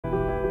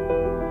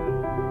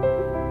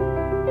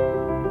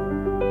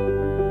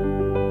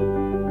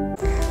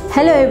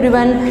Hello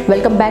everyone,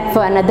 welcome back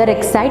for another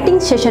exciting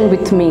session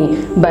with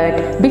me.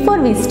 But before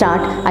we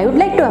start, I would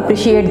like to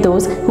appreciate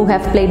those who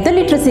have played the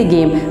literacy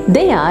game.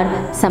 They are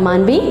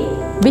Samanvi,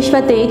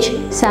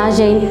 Vishwatej,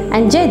 Sajain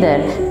and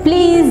Jaydar.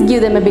 Please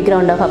give them a big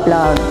round of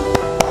applause.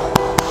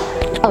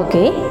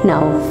 Okay,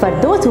 now for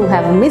those who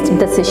have missed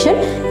the session,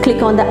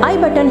 click on the I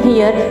button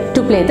here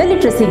to play the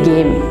literacy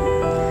game.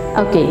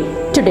 Okay,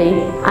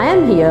 today I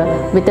am here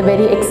with a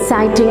very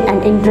exciting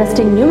and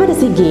interesting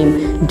numeracy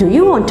game. Do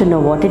you want to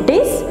know what it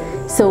is?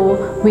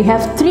 So we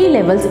have 3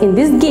 levels in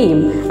this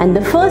game, and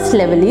the first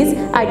level is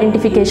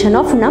identification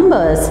of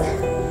numbers.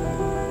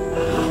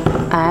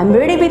 I am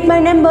ready with my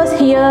numbers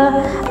here.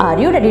 Are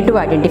you ready to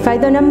identify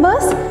the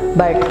numbers?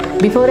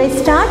 But before I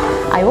start,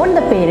 I want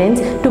the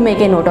parents to make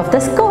a note of the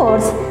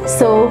scores.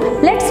 So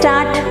let's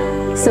start.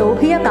 So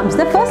here comes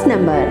the first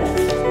number.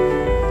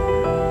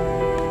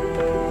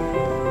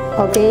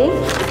 Okay.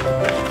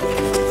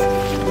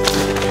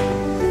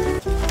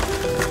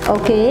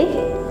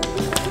 Okay.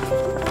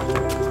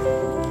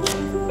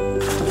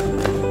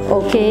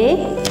 Okay.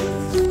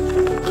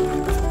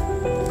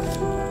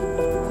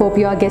 Hope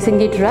you are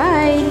guessing it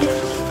right.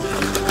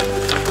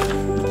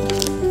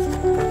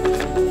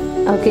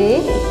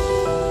 Okay.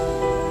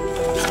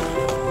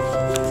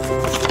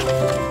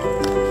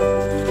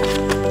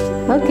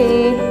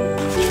 Okay.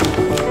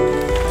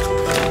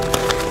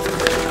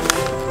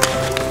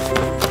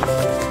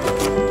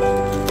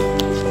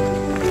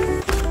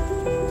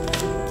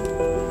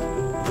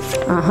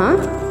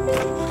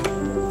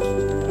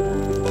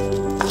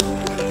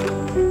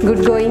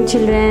 Good going,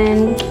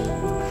 children.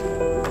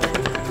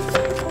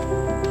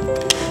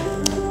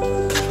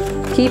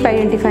 Keep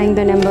identifying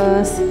the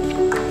numbers.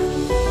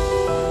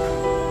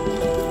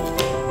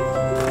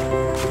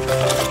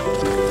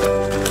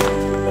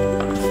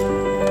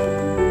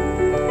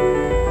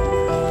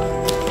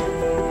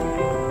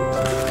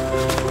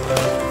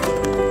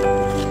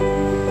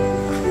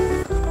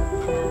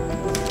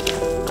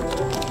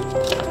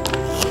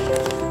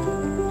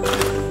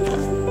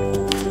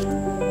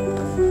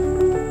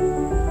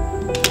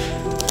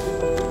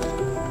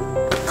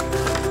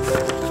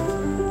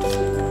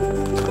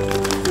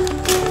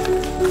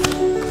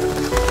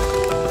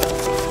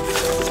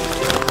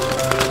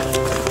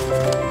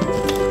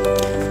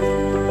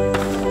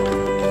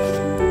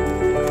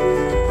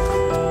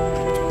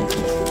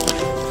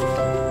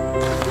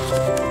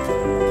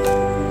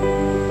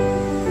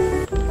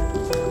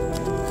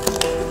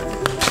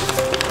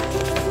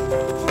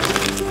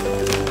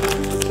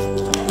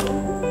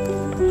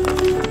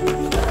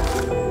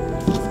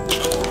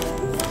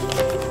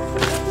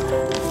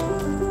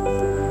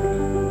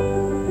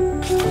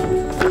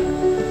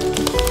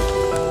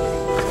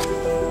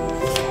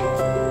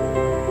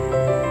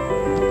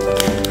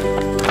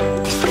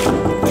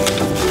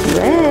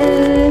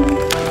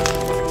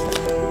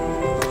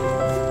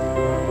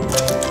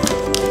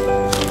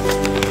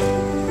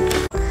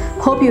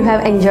 Hope you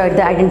have enjoyed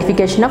the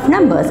identification of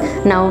numbers.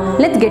 Now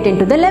let's get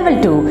into the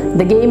level 2.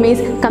 The game is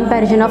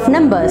comparison of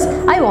numbers.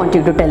 I want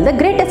you to tell the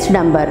greatest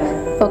number.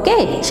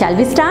 Okay, shall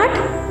we start?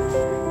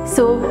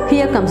 So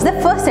here comes the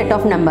first set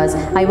of numbers.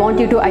 I want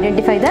you to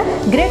identify the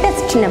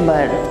greatest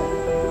number.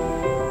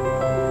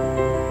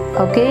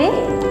 Okay.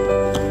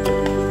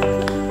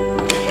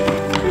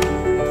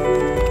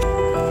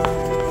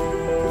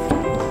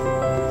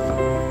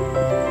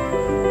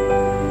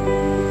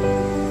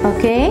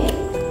 Okay.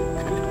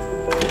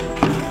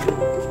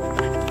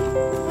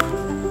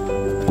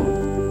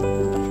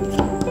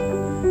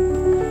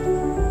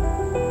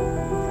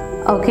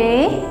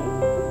 Okay.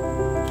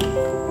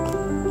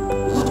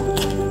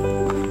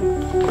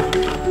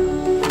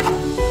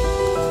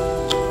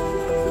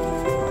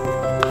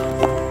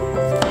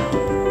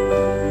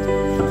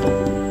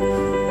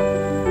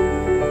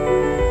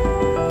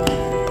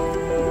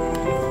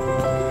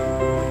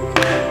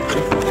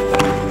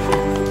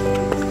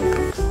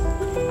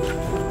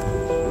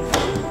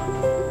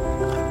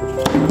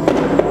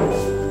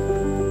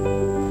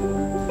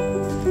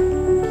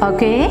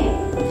 Okay.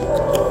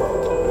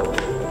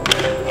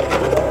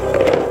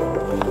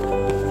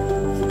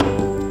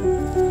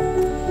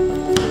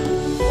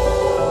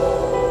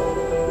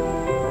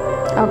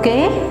 Okay.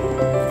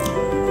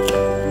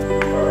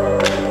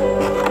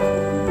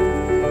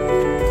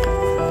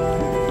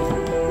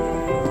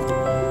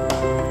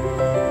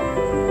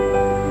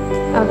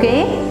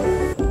 Okay.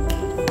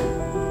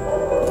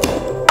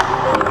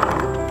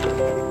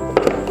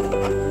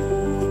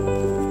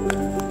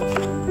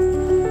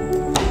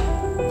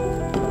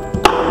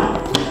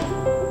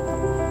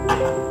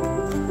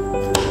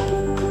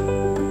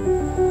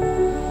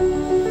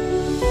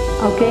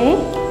 Okay.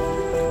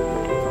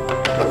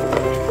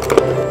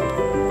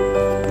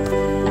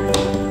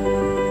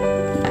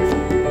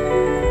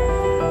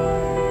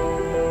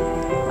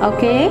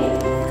 Okay.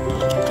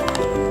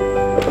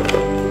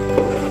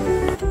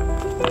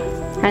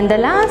 And the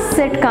last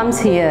set comes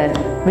here.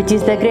 Which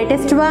is the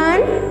greatest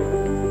one?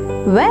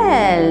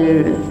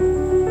 Well,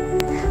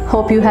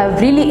 Hope you have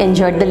really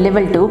enjoyed the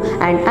level 2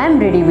 and I am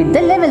ready with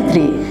the level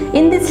 3.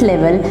 In this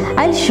level,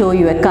 I'll show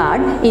you a card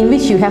in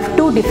which you have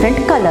two different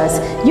colors.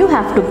 You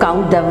have to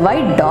count the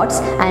white dots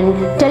and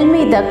tell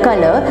me the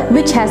color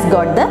which has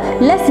got the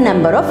less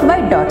number of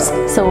white dots.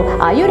 So,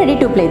 are you ready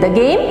to play the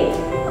game?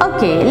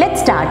 Okay,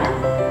 let's start.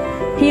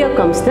 Here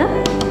comes the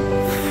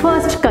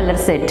first color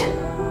set.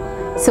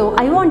 So,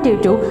 I want you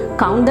to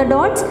count the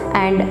dots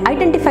and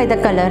identify the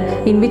color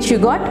in which you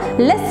got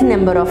less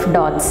number of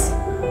dots.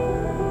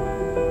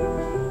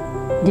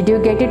 Did you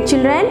get it,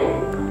 children?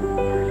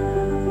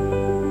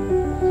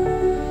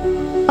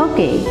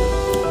 Okay.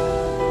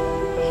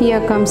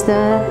 Here comes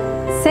the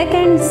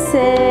second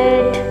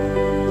set.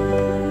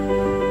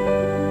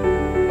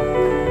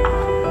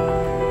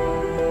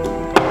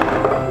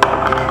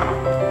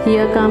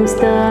 Here comes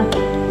the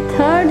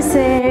third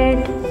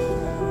set.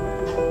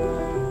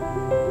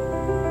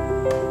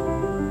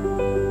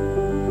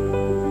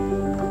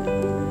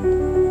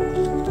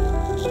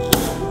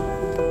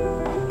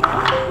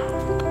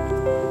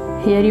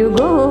 Here you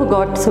go,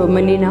 got so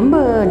many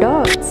number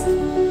dots.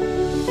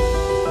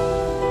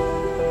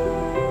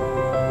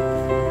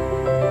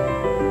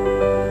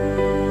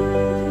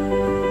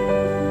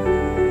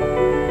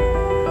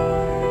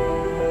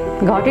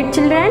 Got it,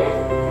 children?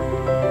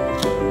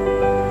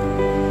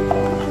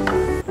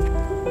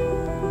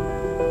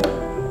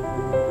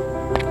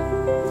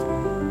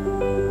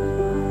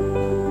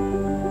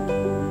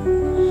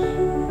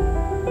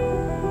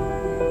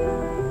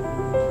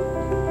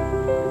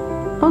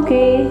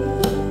 Okay.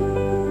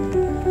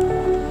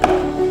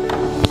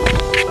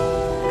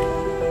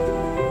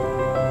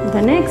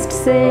 The next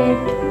set.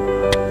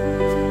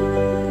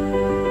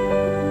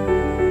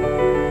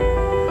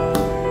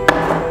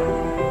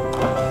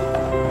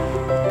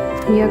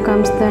 Here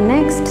comes the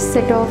next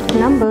set of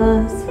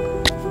numbers.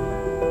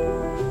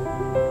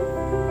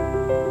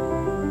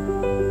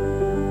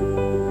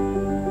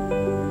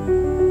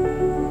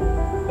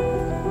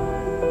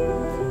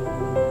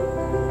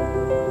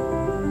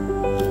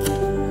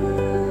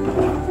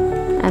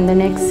 And the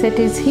next set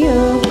is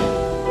here.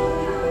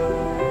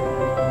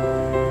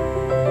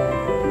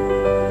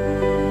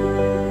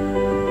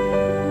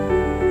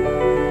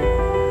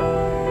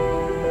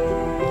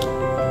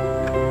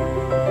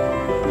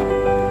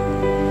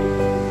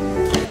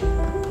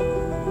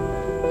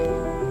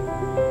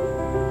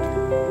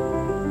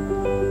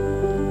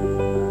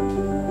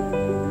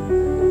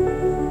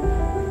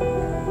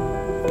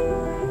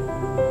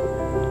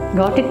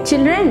 Got it,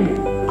 children?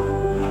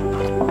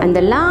 And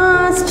the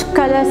last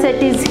color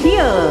set is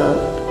here.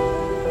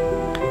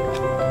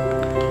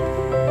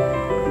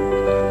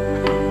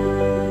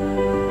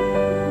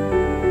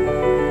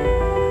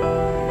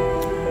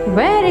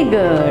 Very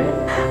good.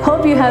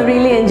 Hope you have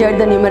really enjoyed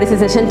the numeracy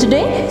session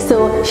today.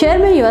 So share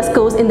me your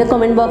scores in the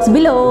comment box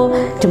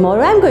below.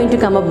 Tomorrow I am going to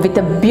come up with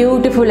a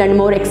beautiful and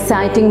more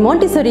exciting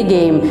Montessori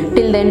game.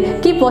 Till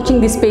then, keep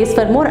watching this space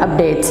for more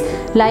updates.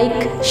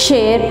 Like,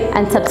 share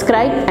and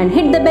subscribe and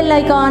hit the bell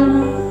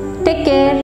icon. Take care.